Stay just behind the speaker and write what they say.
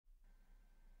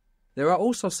There are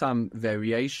also some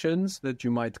variations that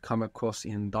you might come across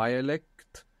in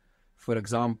dialect. For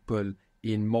example,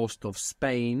 in most of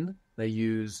Spain, they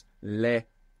use le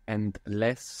and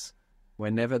les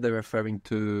whenever they're referring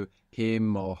to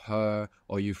him or her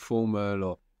or you formal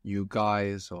or you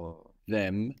guys or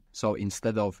them. So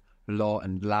instead of lo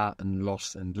and la and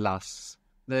los and las,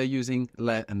 they're using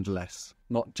le and les,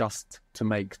 not just to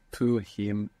make to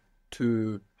him,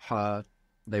 to her.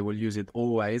 They will use it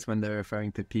always when they're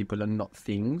referring to people and not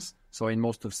things. So in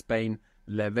most of Spain,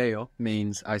 le veo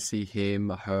means I see him,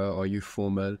 her, or you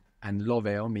formal, and lo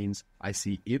veo means I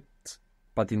see it.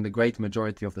 But in the great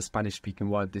majority of the Spanish-speaking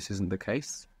world, this isn't the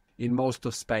case. In most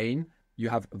of Spain, you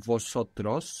have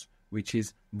vosotros, which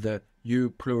is the you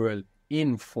plural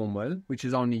informal, which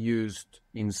is only used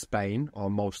in Spain or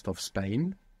most of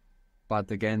Spain,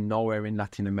 but again, nowhere in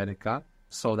Latin America.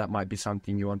 So that might be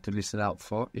something you want to listen out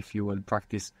for if you will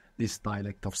practice this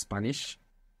dialect of Spanish.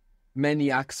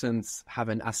 Many accents have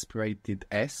an aspirated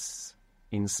S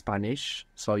in Spanish,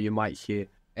 so you might hear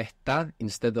está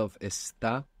instead of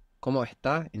está, ¿cómo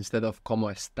está instead of ¿cómo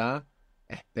está,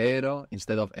 espero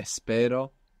instead of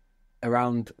espero.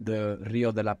 Around the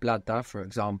Rio de la Plata, for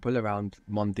example, around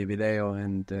Montevideo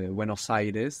and Buenos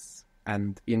Aires,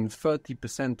 and in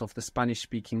 30% of the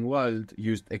Spanish-speaking world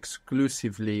used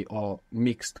exclusively or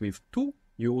mixed with tú,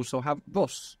 you also have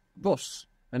vos,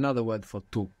 another word for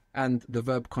tú. And the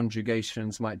verb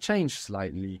conjugations might change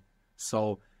slightly.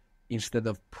 So instead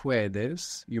of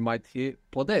puedes, you might hear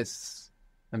podés.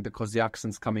 And because the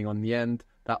accent's coming on the end,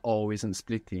 that O isn't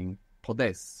splitting.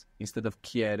 Podés. Instead of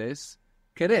quieres,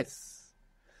 querés.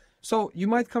 So you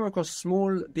might come across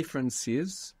small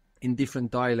differences in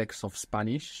different dialects of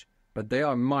Spanish, but they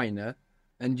are minor,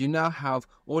 and you now have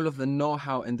all of the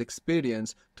know-how and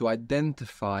experience to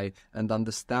identify and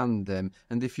understand them.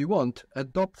 And if you want,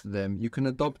 adopt them. You can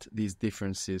adopt these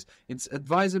differences. It's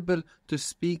advisable to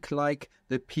speak like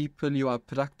the people you are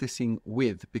practicing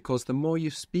with, because the more you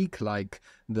speak like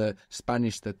the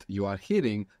Spanish that you are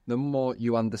hearing, the more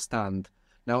you understand.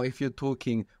 Now, if you're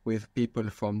talking with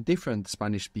people from different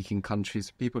Spanish-speaking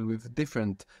countries, people with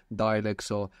different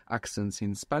dialects or accents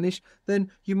in Spanish,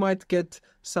 then you might get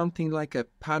something like a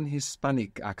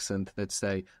pan-Hispanic accent, let's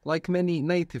say, like many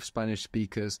native Spanish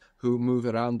speakers who move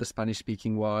around the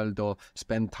Spanish-speaking world or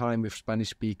spend time with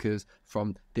Spanish speakers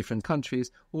from different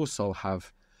countries also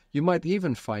have. You might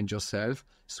even find yourself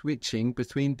switching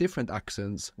between different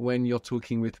accents when you're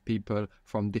talking with people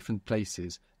from different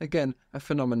places. Again, a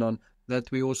phenomenon that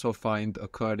we also find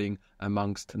occurring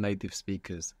amongst native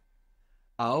speakers.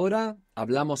 Ahora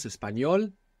hablamos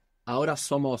español. Ahora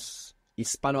somos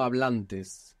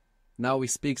hispanohablantes. Now we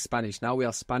speak Spanish. Now we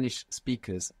are Spanish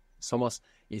speakers. Somos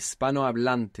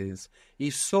hispanohablantes. Y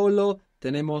solo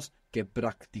tenemos que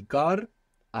practicar,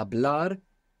 hablar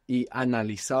y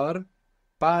analizar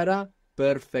para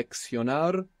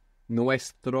perfeccionar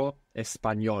nuestro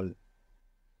español.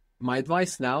 My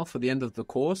advice now for the end of the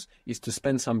course is to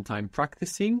spend some time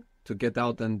practicing, to get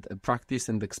out and practice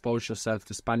and expose yourself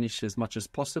to Spanish as much as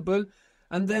possible.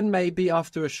 And then maybe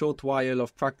after a short while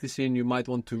of practicing, you might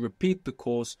want to repeat the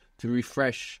course to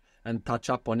refresh and touch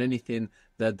up on anything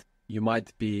that you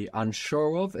might be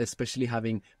unsure of, especially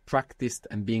having practiced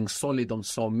and being solid on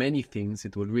so many things.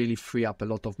 It will really free up a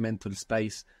lot of mental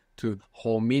space to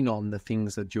home in on the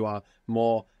things that you are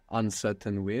more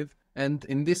uncertain with. And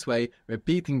in this way,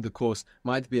 repeating the course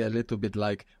might be a little bit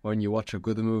like when you watch a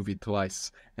good movie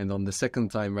twice, and on the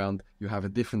second time round, you have a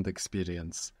different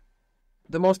experience.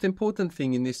 The most important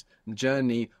thing in this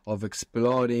journey of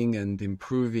exploring and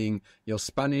improving your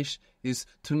Spanish is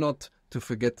to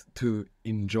forget to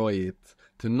enjoy it,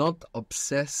 to not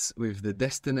obsess with the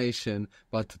destination,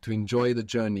 but to enjoy the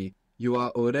journey. You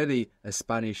are already a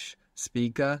Spanish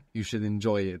speaker, you should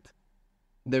enjoy it.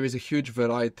 There is a huge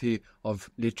variety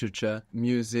of literature,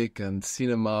 music and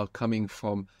cinema coming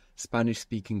from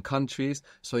Spanish-speaking countries,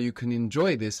 so you can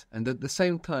enjoy this and at the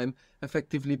same time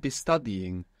effectively be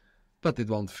studying. But it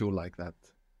won't feel like that.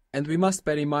 And we must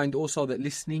bear in mind also that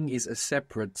listening is a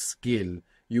separate skill.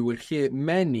 You will hear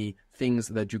many things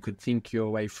that you could think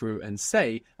your way through and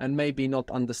say and maybe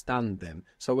not understand them.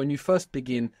 So when you first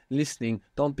begin listening,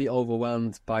 don't be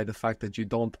overwhelmed by the fact that you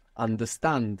don't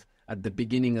understand at the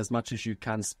beginning as much as you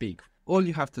can speak. All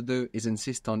you have to do is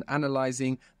insist on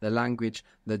analyzing the language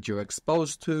that you're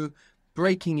exposed to,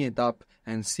 breaking it up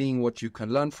and seeing what you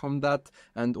can learn from that.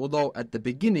 And although at the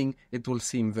beginning it will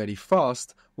seem very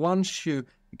fast, once you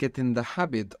get in the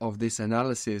habit of this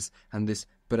analysis and this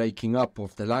breaking up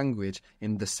of the language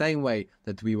in the same way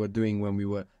that we were doing when we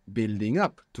were building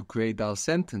up to create our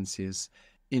sentences,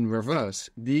 in reverse,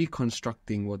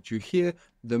 deconstructing what you hear.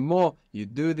 The more you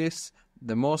do this,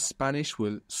 the more Spanish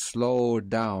will slow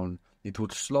down. It will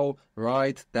slow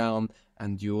right down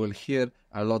and you will hear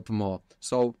a lot more.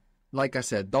 So, like I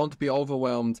said, don't be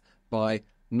overwhelmed by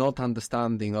not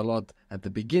understanding a lot at the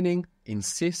beginning.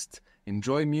 Insist,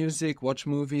 enjoy music, watch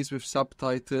movies with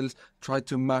subtitles, try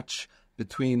to match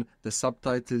between the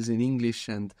subtitles in English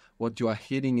and what you are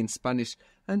hearing in Spanish,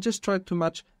 and just try to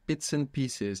match bits and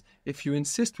pieces. If you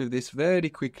insist with this very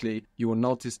quickly, you will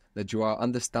notice that you are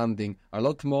understanding a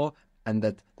lot more and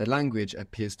that the language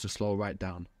appears to slow right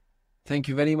down. Thank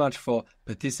you very much for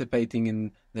participating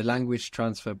in the language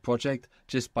transfer project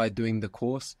just by doing the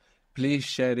course. Please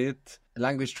share it.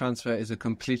 Language transfer is a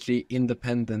completely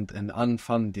independent and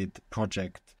unfunded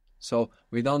project. So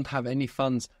we don't have any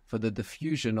funds for the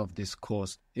diffusion of this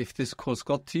course. If this course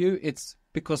got to you, it's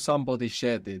because somebody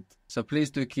shared it. So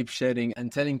please do keep sharing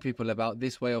and telling people about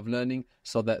this way of learning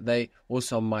so that they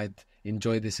also might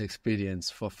enjoy this experience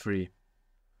for free.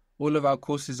 All of our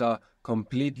courses are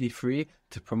completely free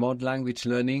to promote language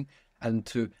learning and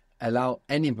to allow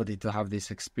anybody to have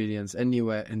this experience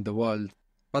anywhere in the world.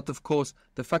 But of course,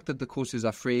 the fact that the courses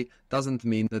are free doesn't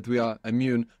mean that we are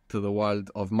immune to the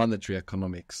world of monetary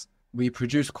economics. We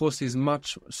produce courses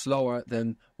much slower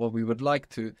than what we would like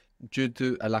to due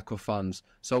to a lack of funds.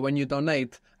 So when you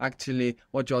donate, actually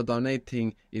what you're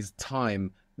donating is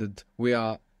time that we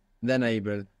are then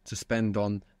able to spend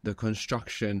on the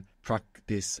construction,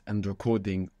 practice and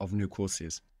recording of new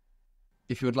courses.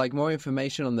 If you would like more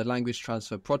information on the language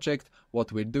transfer project,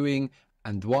 what we're doing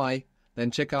and why,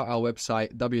 then check out our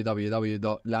website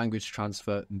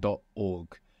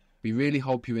www.languagetransfer.org. We really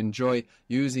hope you enjoy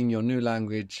using your new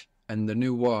language and the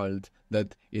new world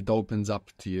that it opens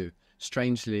up to you.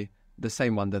 Strangely, the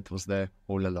same one that was there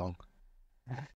all along.